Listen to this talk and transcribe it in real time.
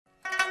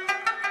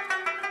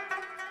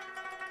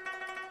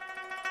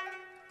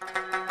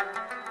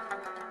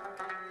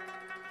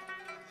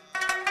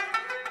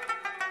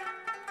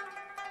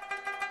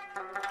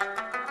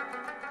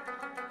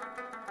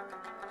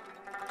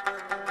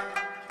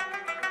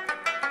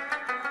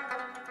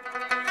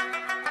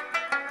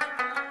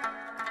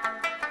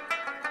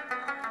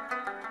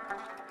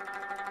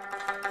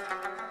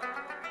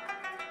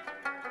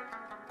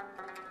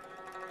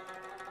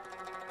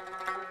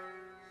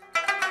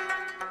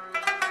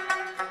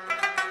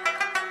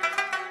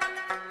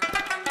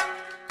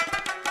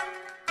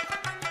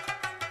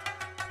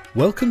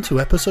Welcome to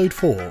episode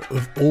 4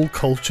 of All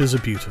Cultures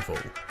Are Beautiful.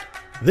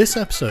 This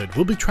episode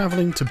will be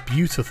travelling to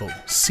beautiful,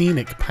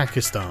 scenic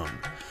Pakistan,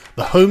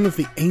 the home of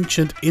the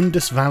ancient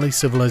Indus Valley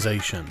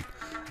civilization,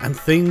 and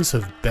things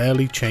have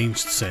barely changed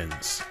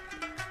since.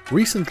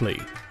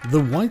 Recently,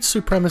 the white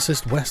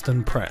supremacist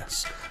Western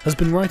press has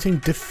been writing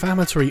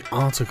defamatory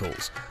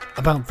articles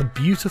about the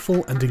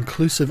beautiful and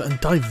inclusive and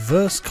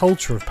diverse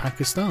culture of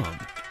Pakistan.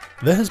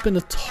 There has been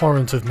a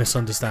torrent of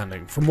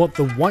misunderstanding from what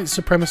the white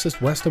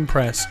supremacist Western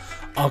press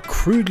are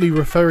crudely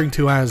referring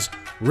to as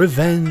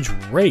revenge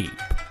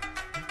rape.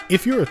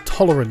 If you're a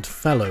tolerant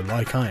fellow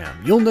like I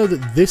am, you'll know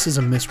that this is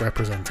a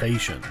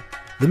misrepresentation.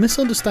 The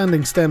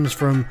misunderstanding stems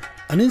from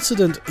an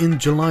incident in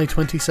July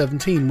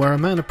 2017 where a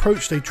man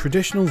approached a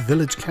traditional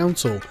village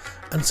council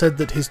and said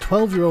that his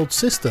 12-year-old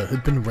sister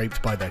had been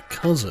raped by their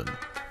cousin.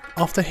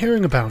 After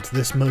hearing about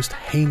this most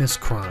heinous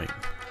crime,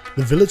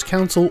 the village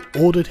council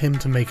ordered him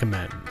to make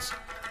amends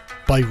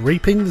by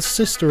raping the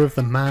sister of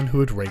the man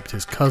who had raped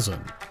his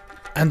cousin.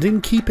 And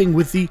in keeping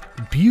with the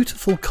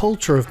beautiful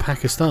culture of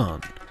Pakistan,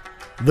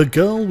 the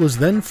girl was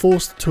then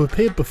forced to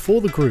appear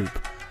before the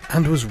group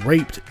and was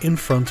raped in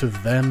front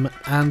of them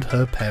and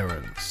her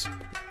parents.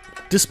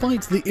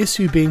 Despite the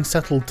issue being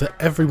settled to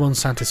everyone's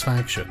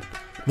satisfaction,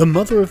 the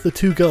mother of the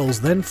two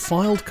girls then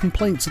filed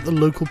complaints at the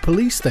local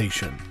police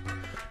station.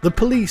 The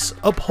police,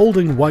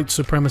 upholding white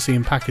supremacy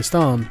in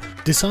Pakistan,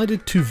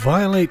 decided to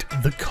violate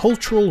the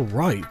cultural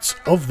rights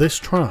of this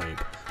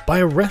tribe by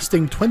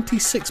arresting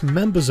 26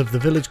 members of the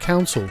village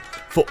council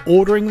for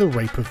ordering the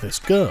rape of this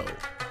girl.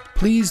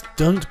 Please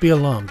don't be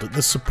alarmed at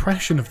the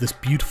suppression of this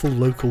beautiful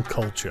local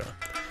culture.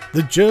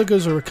 The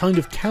jirgas are a kind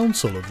of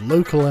council of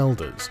local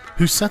elders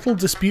who settle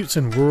disputes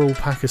in rural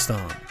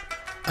Pakistan,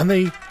 and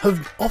they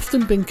have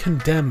often been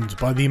condemned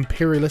by the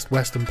imperialist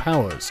Western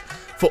powers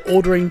for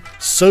ordering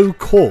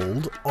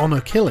so-called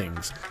honour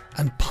killings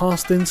and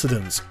past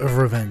incidents of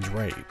revenge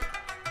rape.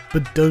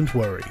 But don't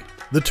worry,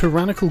 the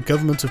tyrannical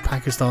government of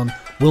Pakistan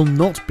will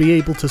not be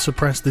able to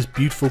suppress this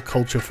beautiful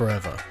culture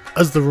forever,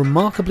 as the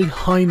remarkably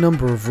high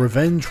number of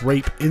revenge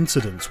rape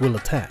incidents will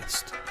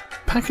attest.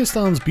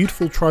 Pakistan's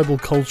beautiful tribal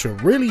culture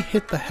really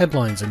hit the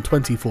headlines in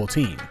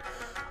 2014,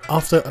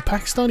 after a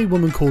Pakistani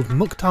woman called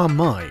Mutkar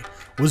Mai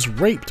was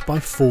raped by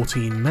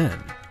 14 men.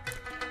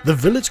 The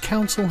village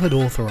council had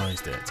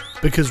authorised it,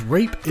 because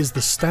rape is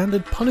the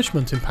standard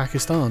punishment in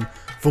Pakistan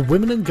for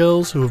women and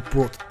girls who have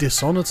brought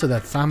dishonour to their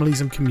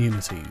families and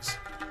communities.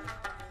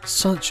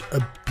 Such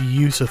a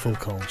beautiful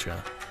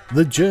culture.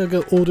 The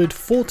jirga ordered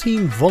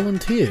 14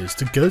 volunteers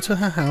to go to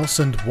her house,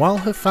 and while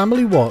her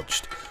family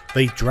watched,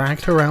 they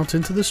dragged her out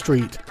into the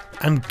street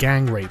and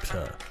gang raped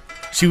her.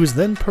 She was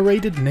then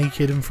paraded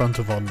naked in front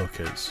of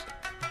onlookers.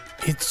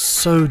 It's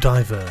so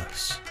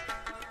diverse.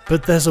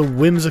 But there's a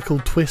whimsical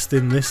twist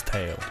in this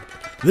tale.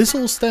 This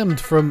all stemmed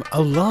from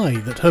a lie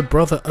that her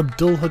brother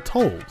Abdul had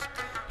told.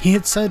 He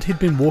had said he'd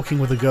been walking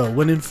with a girl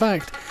when in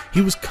fact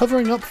he was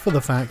covering up for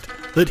the fact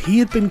that he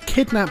had been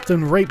kidnapped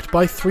and raped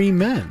by 3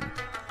 men.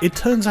 It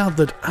turns out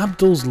that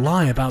Abdul's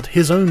lie about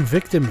his own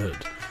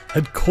victimhood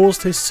had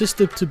caused his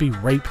sister to be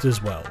raped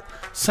as well,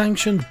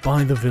 sanctioned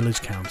by the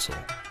village council.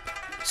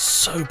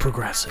 So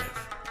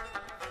progressive.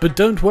 But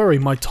don't worry,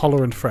 my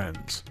tolerant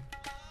friends.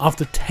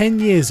 After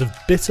 10 years of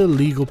bitter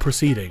legal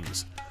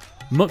proceedings,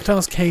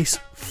 Mukhtar's case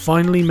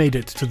finally made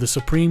it to the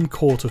Supreme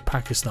Court of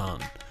Pakistan,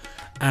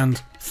 and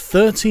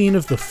 13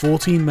 of the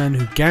 14 men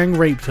who gang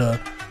raped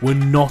her were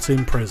not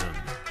imprisoned.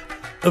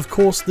 Of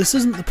course, this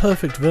isn't the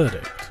perfect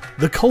verdict.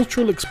 The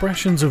cultural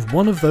expressions of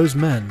one of those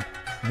men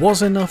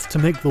was enough to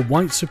make the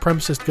white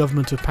supremacist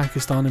government of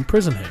Pakistan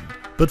imprison him,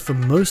 but for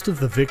most of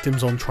the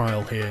victims on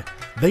trial here,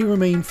 they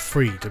remain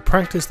free to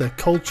practice their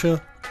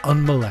culture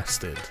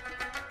unmolested.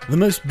 The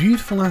most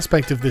beautiful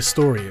aspect of this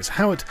story is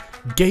how it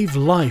gave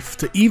life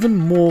to even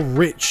more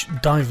rich,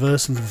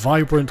 diverse and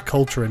vibrant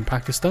culture in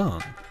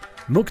Pakistan.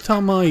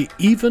 Mutkar Mai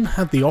even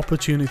had the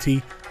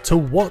opportunity to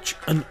watch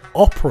an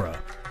opera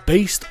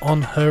based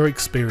on her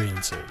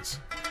experiences.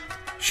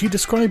 She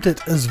described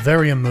it as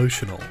very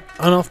emotional,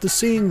 and after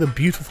seeing the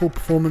beautiful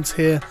performance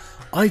here,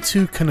 I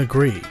too can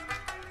agree.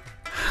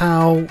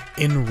 How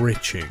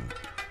enriching.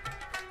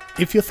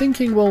 If you're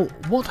thinking, well,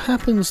 what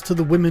happens to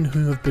the women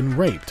who have been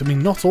raped? I mean,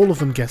 not all of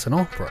them get an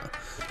opera.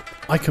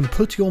 I can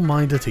put your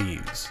mind at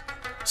ease.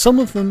 Some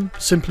of them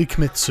simply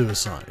commit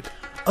suicide.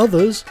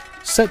 Others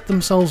set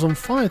themselves on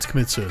fire to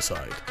commit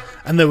suicide.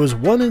 And there was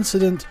one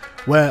incident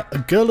where a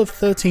girl of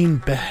 13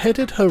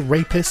 beheaded her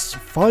rapist's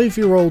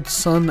 5-year-old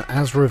son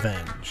as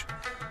revenge.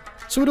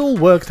 So it all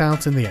worked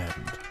out in the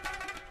end.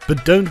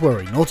 But don't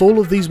worry, not all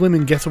of these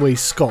women get away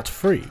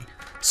scot-free.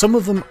 Some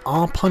of them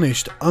are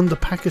punished under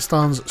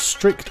Pakistan's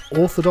strict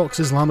orthodox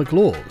Islamic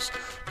laws,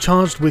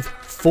 charged with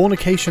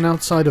fornication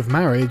outside of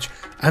marriage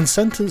and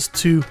sentenced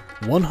to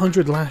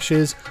 100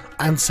 lashes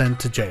and sent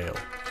to jail.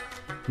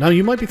 Now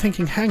you might be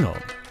thinking, hang on,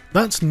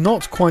 that's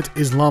not quite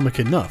Islamic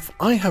enough.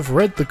 I have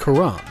read the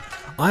Quran.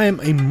 I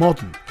am a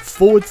modern,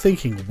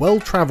 forward-thinking,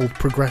 well-travelled,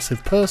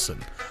 progressive person.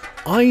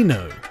 I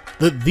know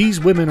that these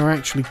women are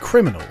actually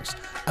criminals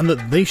and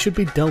that they should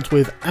be dealt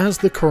with as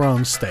the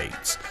Quran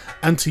states,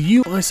 And to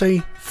you I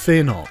say,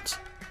 fear not.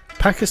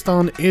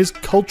 Pakistan is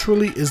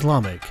culturally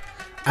Islamic,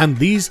 and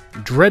these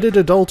dreaded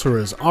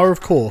adulterers are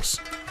of course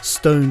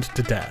stoned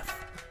to death.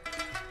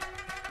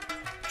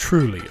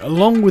 Truly,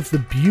 along with the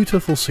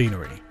beautiful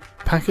scenery,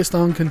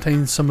 Pakistan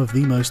contains some of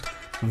the most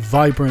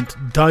vibrant,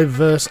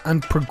 diverse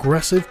and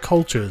progressive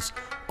cultures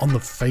on the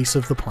face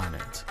of the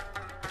planet.